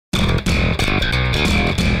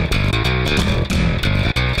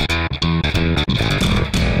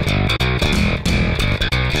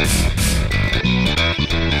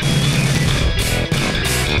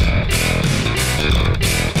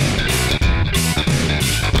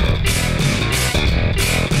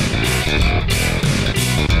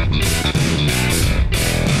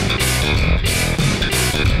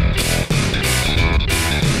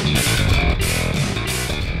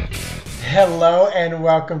Hello and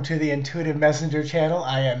welcome to the Intuitive Messenger channel.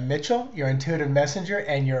 I am Mitchell, your Intuitive Messenger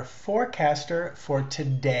and your forecaster for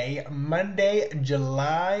today, Monday,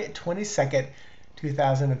 July 22nd,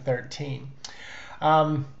 2013.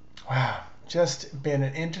 Wow, just been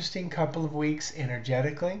an interesting couple of weeks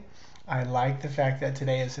energetically. I like the fact that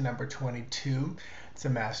today is the number 22. It's a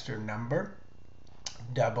master number.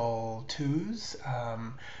 Double twos.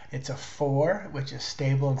 It's a 4, which is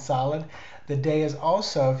stable and solid. The day is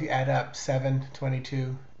also, if you add up 7,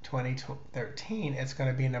 22, 20, 13, it's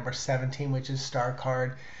going to be number 17, which is star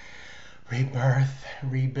card, rebirth,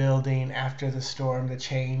 rebuilding after the storm, the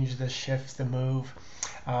change, the shift, the move.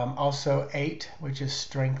 Also 8, which is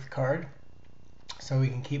strength card. So we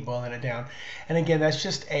can keep boiling it down. And again, that's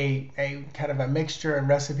just a kind of a mixture and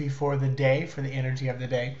recipe for the day, for the energy of the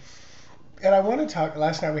day. And I want to talk,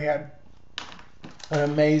 last night we had an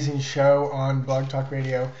amazing show on Blog Talk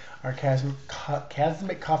Radio, our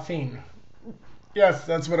Cosmic Caffeine. Yes,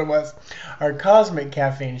 that's what it was. Our Cosmic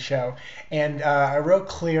Caffeine show. And a real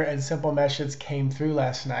clear and simple message came through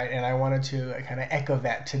last night, and I wanted to kind of echo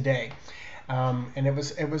that today. And it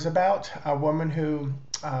was about a woman who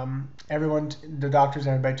the doctors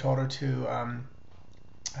and everybody told her to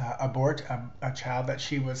abort a child that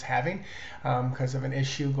she was having because of an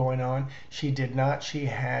issue going on. She did not.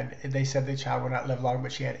 They said the child would not live long,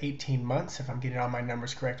 but she had 18 months, if I'm getting all my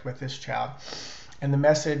numbers correct, with this child. And the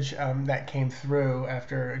message that came through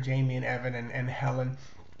after Jamie and Evan and Helen,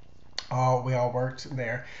 we all worked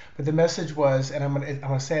there. But the message was, and I'm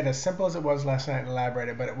gonna say it as simple as it was last night and elaborate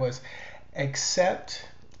it, but it was accept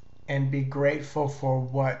and be grateful for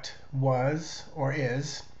what was or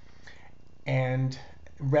is, and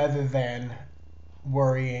rather than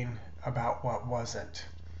worrying about what wasn't.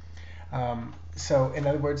 So in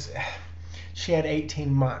other words, she had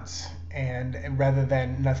 18 months and rather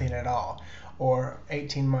than nothing at all, or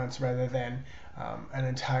 18 months rather than an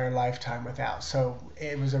entire lifetime without. So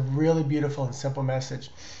it was a really beautiful and simple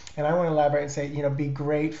message. And I want to elaborate and say, be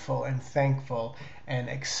grateful and thankful and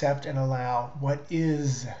accept and allow what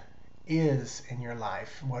is in your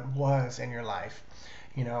life, what was in your life,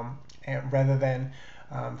 and rather than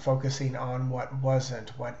focusing on what wasn't,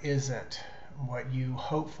 what isn't, what you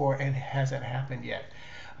hope for and hasn't happened yet.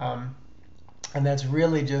 And that's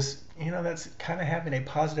really just, that's kind of having a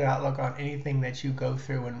positive outlook on anything that you go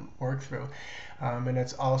through and work through. And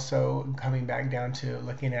it's also coming back down to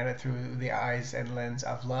looking at it through the eyes and lens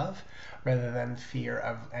of love rather than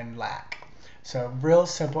fear and lack. So real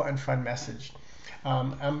simple and fun message.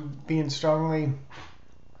 I'm being strongly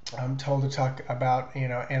told to talk about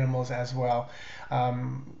animals as well.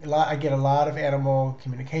 I get a lot of animal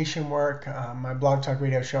communication work. My Blog Talk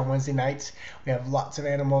Radio show on Wednesday nights, we have lots of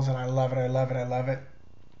animals, and I love it. I love it. I love it.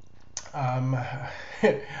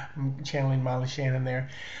 I'm channeling Molly Shannon there.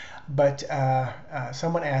 But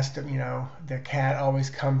someone asked, their cat always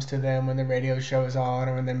comes to them when the radio show is on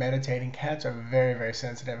or when they're meditating. Cats are very, very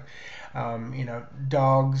sensitive.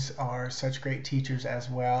 Dogs are such great teachers as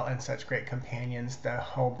well and such great companions. The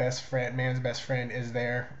whole man's best friend is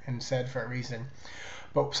there and said for a reason.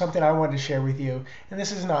 But something I wanted to share with you, and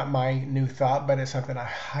this is not my new thought, but it's something I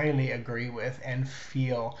highly agree with and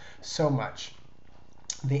feel so much.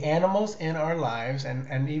 The animals in our lives,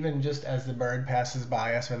 and even just as the bird passes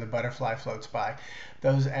by us or the butterfly floats by,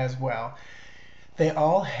 those as well, they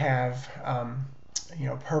all have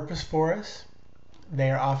purpose for us. They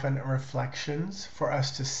are often reflections for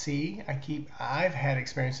us to see. I've had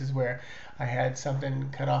experiences where I had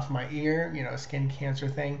something cut off my ear, a skin cancer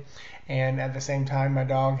thing, and at the same time my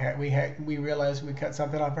dog we realized we cut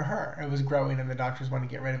something off of her. It was growing and the doctors wanted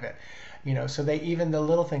to get rid of it. So even the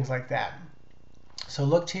little things like that. So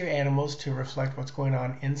look to your animals to reflect what's going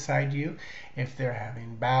on inside you. If they're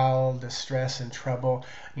having bowel distress and trouble,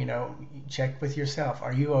 check with yourself.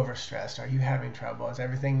 Are you overstressed? Are you having trouble? Is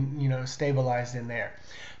everything, stabilized in there?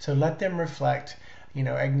 So let them reflect,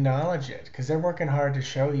 acknowledge it, because they're working hard to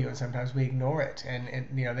show you, and sometimes we ignore it, and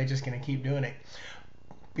they're just going to keep doing it.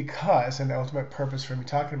 Because, and the ultimate purpose for me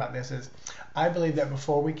talking about this is, I believe that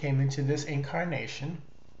before we came into this incarnation,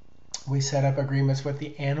 we set up agreements with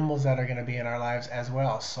the animals that are going to be in our lives as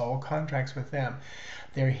well, soul contracts with them.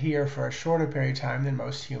 They're here for a shorter period of time than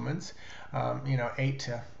most humans, 8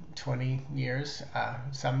 to 20 years,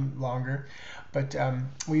 some longer. But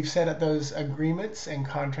we've set up those agreements and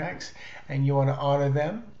contracts, and you want to honor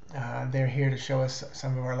them. They're here to show us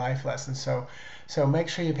some of our life lessons. So make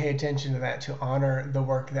sure you pay attention to that, to honor the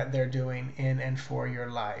work that they're doing in and for your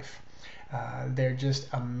life. They're just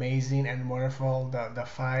amazing and wonderful. The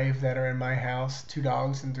 5 that are in my house, 2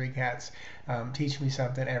 dogs and 3 cats, teach me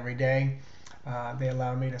something every day. They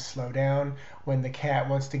allow me to slow down. When the cat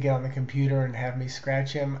wants to get on the computer and have me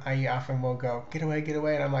scratch him, I often will go, get away,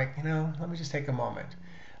 and I'm like, let me just take a moment.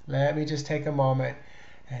 Let me just take a moment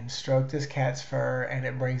and stroke this cat's fur, and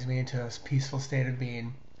it brings me into a peaceful state of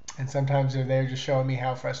being. And sometimes they're there just showing me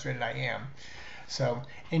how frustrated I am. So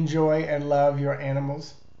enjoy and love your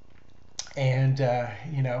animals, and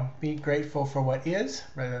be grateful for what is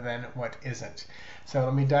rather than what isn't. So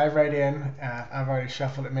let me dive right in. I've already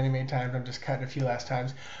shuffled it many times. I'm just cutting a few last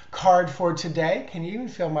times. Card for today. Can you even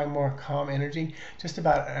feel my more calm energy? Just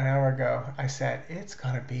about an hour ago, I said it's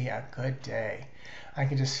gonna be a good day. I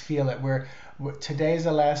can just feel it. Today's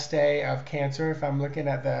the last day of Cancer, if I'm looking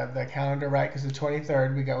at the calendar right, because the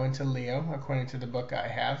 23rd we go into Leo, according to the book I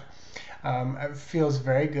have. It feels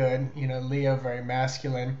very good. Leo, very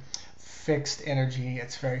masculine, fixed energy.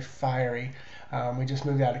 It's very fiery. We just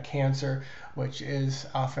moved out of Cancer, which is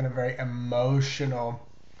often a very emotional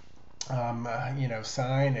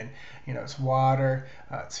sign, and it's water,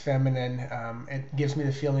 it's feminine. It gives me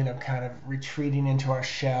the feeling of kind of retreating into our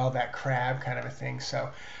shell, that crab kind of a thing.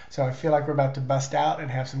 So I feel like we're about to bust out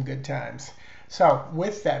and have some good times. So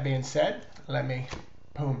with that being said, let me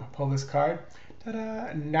pull this card.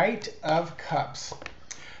 Ta-da! Knight of Cups.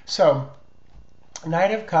 So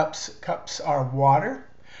Knight of Cups are water.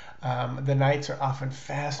 The knights are often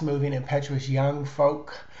fast-moving, impetuous young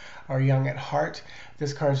folk, or young at heart.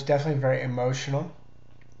 This card is definitely very emotional,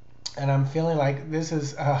 and I'm feeling like this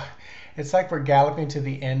is it's like we're galloping to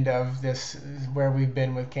the end of this, where we've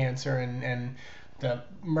been with Cancer and the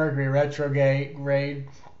Mercury retrograde.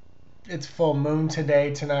 It's full moon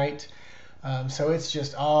tonight, so it's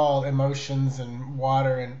just all emotions and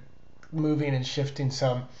water and moving and shifting.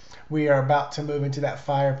 So we are about to move into that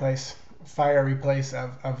fiery place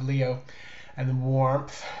of Leo and the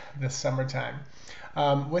warmth this summertime.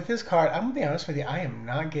 With this card, I'm going to be honest with you, I am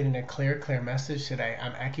not getting a clear message today.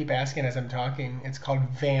 I keep asking as I'm talking. It's called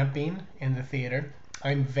vamping in the theater.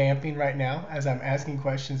 I'm vamping right now as I'm asking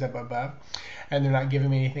questions up above, and they're not giving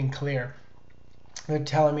me anything clear. They're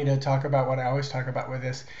telling me to talk about what I always talk about with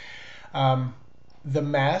this. The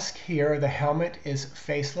mask here, the helmet, is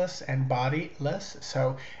faceless and bodiless,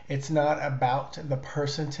 so it's not about the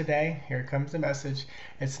person today. Here comes the message.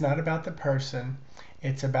 It's not about the person.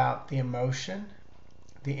 It's about the emotion,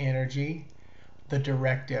 the energy, the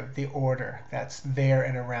directive, the order that's there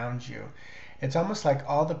and around you. It's almost like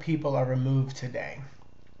all the people are removed today,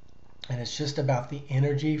 and it's just about the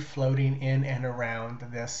energy floating in and around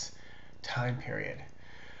this time period.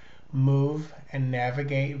 Move and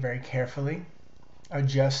navigate very carefully.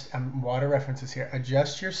 Adjust, water references here,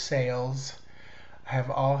 adjust your sails, have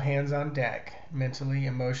all hands on deck, mentally,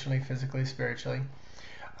 emotionally, physically, spiritually.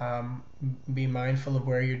 Be mindful of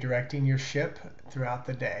where you're directing your ship throughout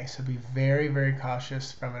the day. So be very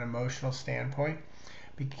cautious from an emotional standpoint.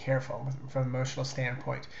 Be careful from an emotional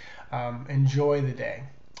standpoint. Enjoy the day.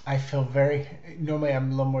 I feel normally I'm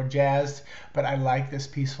a little more jazzed, but I like this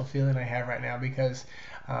peaceful feeling I have right now because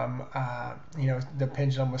the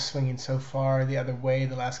pendulum was swinging so far the other way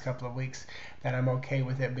the last couple of weeks that I'm okay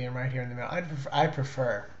with it being right here in the middle. I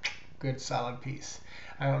prefer good solid peace.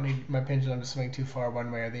 I don't need my pendulum to swing too far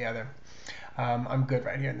one way or the other. I'm good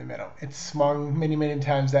right here in the middle. It's swung many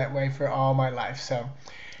times that way for all my life. So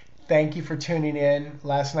thank you for tuning in.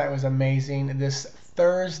 Last night was amazing. This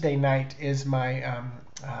Thursday night is my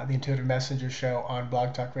the Intuitive Messenger show on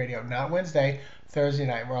Blog Talk Radio. Not Wednesday, Thursday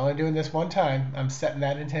night. We're only doing this one time. I'm setting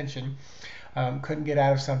that intention. Couldn't get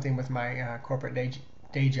out of something with my corporate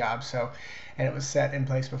day job, and it was set in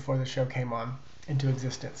place before the show came on into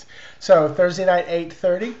existence. So Thursday night,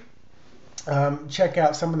 8:30. Check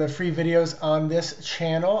out some of the free videos on this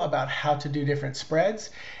channel about how to do different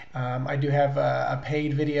spreads. I do have a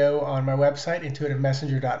paid video on my website,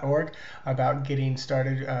 intuitivemessenger.org, about getting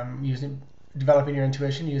started developing your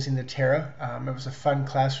intuition using the tarot. It was a fun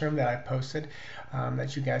classroom that I posted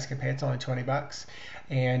that you guys can pay. It's only $20.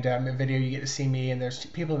 And a video you get to see me, and there's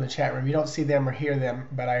people in the chat room. You don't see them or hear them,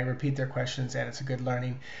 but I repeat their questions, and it's a good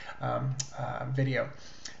learning video.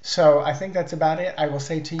 So I think that's about it. I will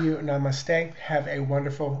say to you, namaste. Have a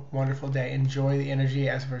wonderful day. Enjoy the energy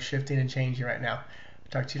as we're shifting and changing right now.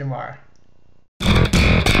 Talk to you tomorrow.